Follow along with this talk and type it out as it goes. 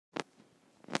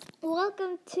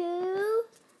Welcome to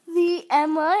the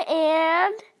Emma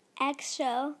and X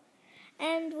show.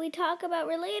 And we talk about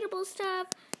relatable stuff.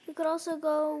 You could also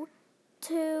go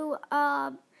to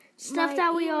stuff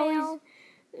that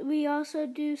we also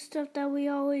do stuff that we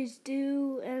always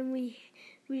do and we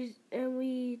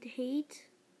hate.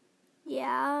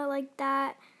 Yeah, like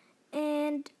that.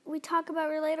 And we talk about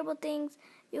relatable things.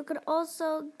 You could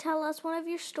also tell us one of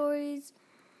your stories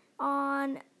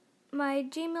on my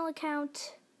Gmail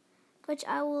account, which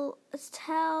I will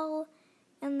tell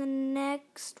in the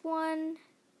next one.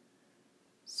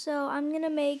 So I'm going to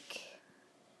make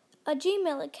a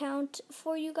Gmail account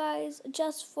for you guys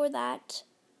just for that.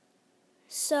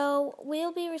 So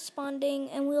we'll be responding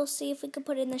and we'll see if we can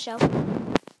put it in the show.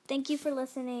 Thank you for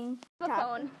listening. We're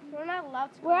not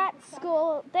allowed to. We're at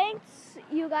school. Thanks,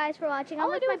 you guys, for watching. I'm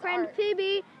with my friend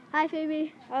Phoebe. Hi,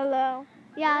 Phoebe. Hello.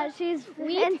 Yeah, she's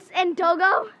and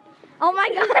Dogo. Oh my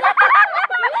God.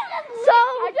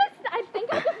 I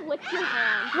think I just licked your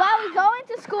hand. While we go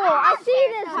into school, I see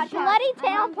this bloody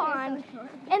tampon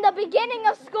in the beginning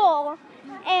of school,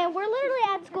 and we're literally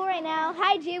at school right now.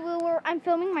 Hi, Jiwoo. I'm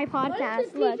filming my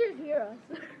podcast. What if the teachers hear us?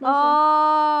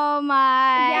 Oh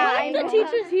my! Yeah, what if the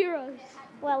teachers hear us?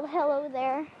 Well, hello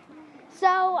there.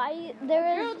 So I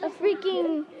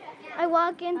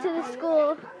walk into the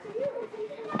school,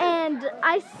 and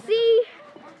I see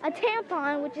a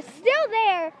tampon, which is still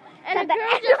there. And at a the girl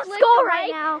end just of licked school the right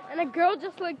mic. now. And a girl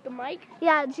just licked the mic.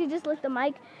 Yeah, she just licked the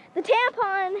mic. The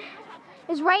tampon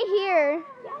is right here.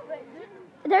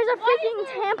 There's a freaking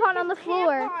tampon on the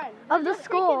floor of the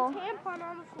school.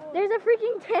 There's a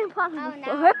freaking tampon on the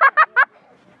floor.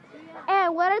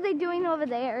 And what are they doing over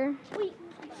there?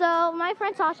 So my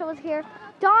friend Sasha was here.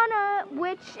 Donna,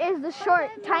 which is the short,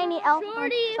 tiny elf.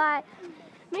 Shorty.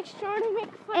 Make Shorty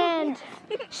make fun And of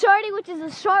me. Shorty, which is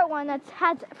the short one that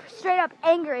has straight up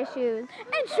anger issues.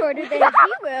 And shorter than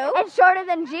Jiwoo. And shorter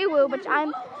than Jiwoo,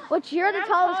 which you're the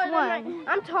tallest one.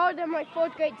 I'm taller than my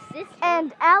 4th grade sister.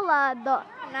 And Ella,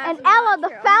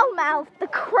 the foul mouth, the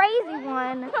crazy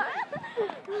one.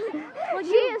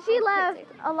 She left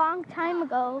a long time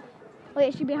ago. Wait,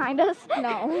 is she behind us?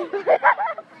 No.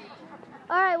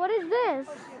 Alright, what is this?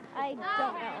 I don't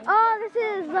know. Oh, this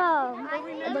is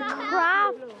the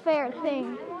craft fair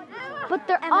thing. But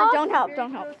they're Emma, all... don't help.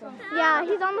 Yeah,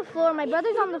 he's on the floor. My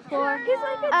brother's on the floor. He's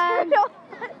like a turtle.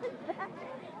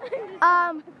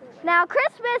 Now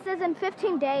Christmas is in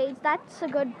 15 days. That's a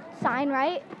good sign,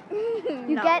 right?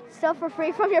 You get stuff for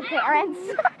free from your parents.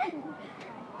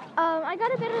 I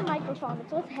got a better microphone.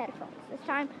 It's with headphones this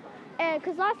time.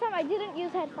 Because last time I didn't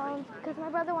use headphones because my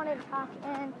brother wanted to talk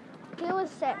and he was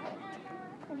sick.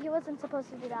 And he wasn't supposed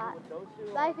to do that.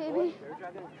 Bye, Phoebe.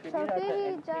 So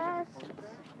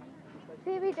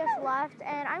Phoebe just left,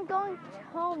 and I'm going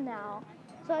home now.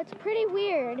 So it's pretty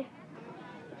weird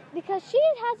because she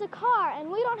has a car,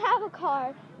 and we don't have a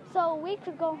car. So we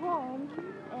could go home,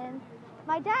 and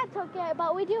my dad took it,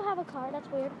 but we do have a car. That's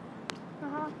weird.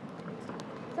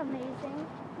 It's amazing.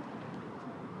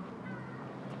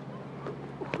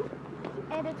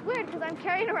 And it's weird because I'm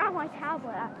carrying around my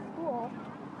tablet at school.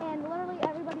 And literally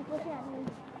everybody's looking at me.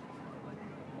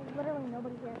 There's literally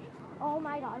nobody here. Oh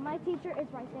my God, my teacher is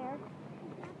right there.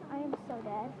 I am so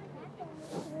dead.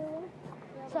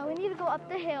 So we need to go up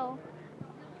the hill.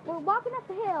 We're walking up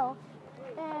the hill,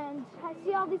 and I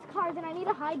see all these cars, and I need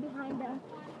to hide behind them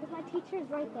because my teacher is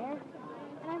right there.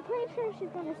 And I'm pretty sure she's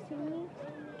gonna see me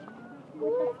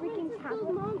with the freaking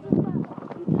tablet.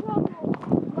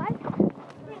 What?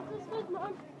 Francisco's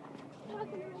mom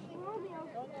talking to Romeo.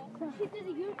 She did a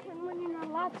U-turn when you're not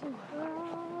allowed to.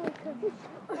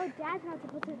 Oh, Dad's not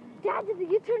supposed to. Dad did the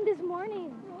U-turn this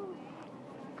morning.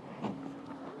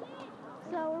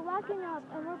 So we're walking up,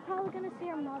 and we're probably going to see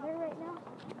our mother right now.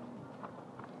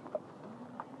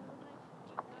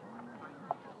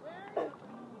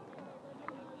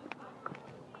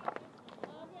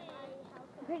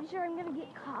 I'm pretty sure I'm going to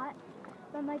get caught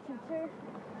by my teacher.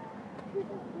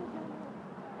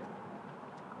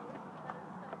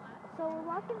 So we're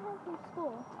walking home from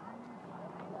school.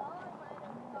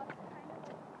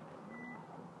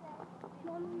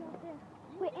 Mom's not there.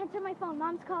 Wait, answer my phone.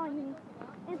 Mom's calling me.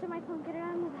 Answer my phone. Get it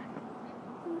out of the back.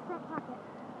 It's in the front pocket.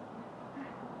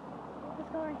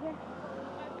 Let's go right here.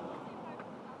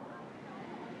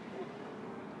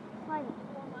 Slide it.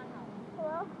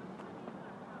 Hello?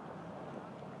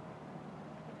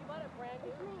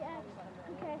 It's me, X.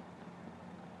 Okay.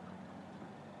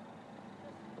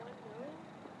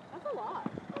 That's a lot.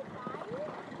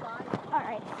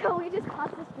 Alright, so we just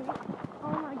crossed the street.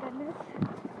 Oh my goodness.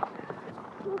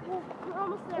 Okay, we're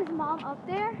almost there. Is Mom up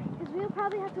there? Because we'll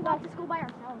probably have to walk to school by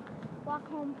ourselves. Walk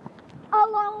home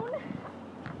alone,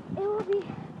 it will be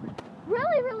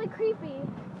really, really creepy.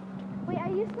 Wait, are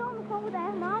you still on the phone with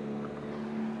Ahmad?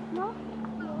 No?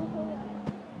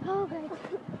 Oh, great.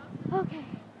 Okay.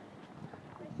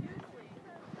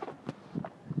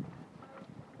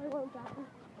 I won't drop her.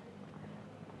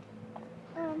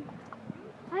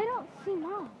 I don't see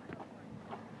Mom.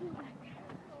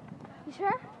 You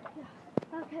sure?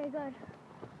 Yeah. Okay, good.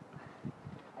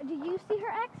 Do you see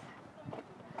her ex?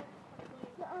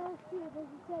 No, I don't see it, but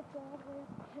he said so.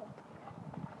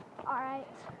 Alright.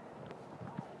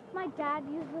 My dad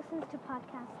listens to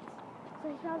podcasts, so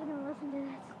he's probably going to listen to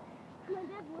this. My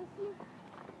dad's listening?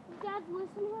 Dad's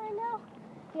listening right now?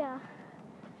 Yeah.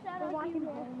 Shout out walking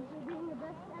home. You're being the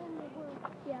best dad in the world.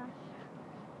 Yeah.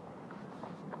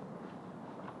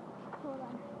 Hold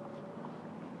on.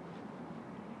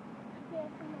 Okay,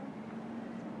 come on.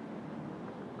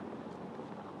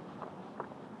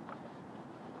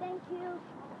 Thank you.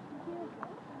 Thank you.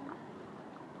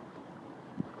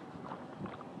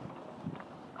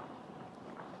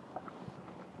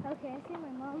 Okay, I see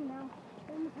my mom now.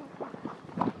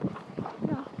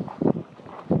 No.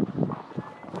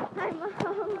 Hi, Mom.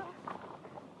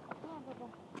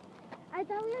 I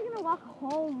thought we were going to walk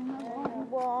home.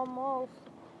 Well, almost.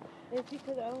 It's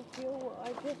because I don't feel,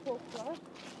 I just woke up,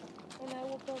 and I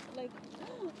woke up like,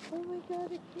 oh my God, a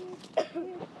kid.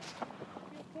 You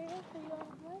okay? Are you out of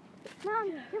breath? Mom,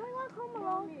 can we walk home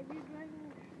alone?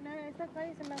 No, esta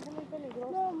calle se me hace muy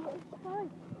peligrosa. No, it's fine.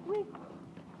 Wait.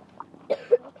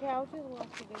 Okay, I'll just walk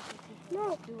to get you.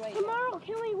 No, tomorrow,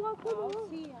 can we walk home I'll alone?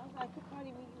 see. I could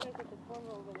probably meet you guys at the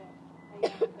corner over there. Yeah,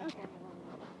 at that corner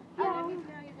over there. Yeah. Let me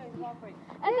tell you guys walk right.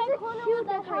 And that corner with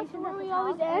that house where we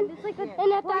always end. It's like a,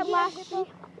 and at that last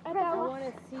I want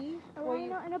to see where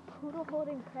you... and a poodle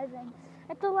holding presents.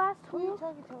 At the last Who are you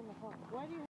talking to on the phone? Why do you...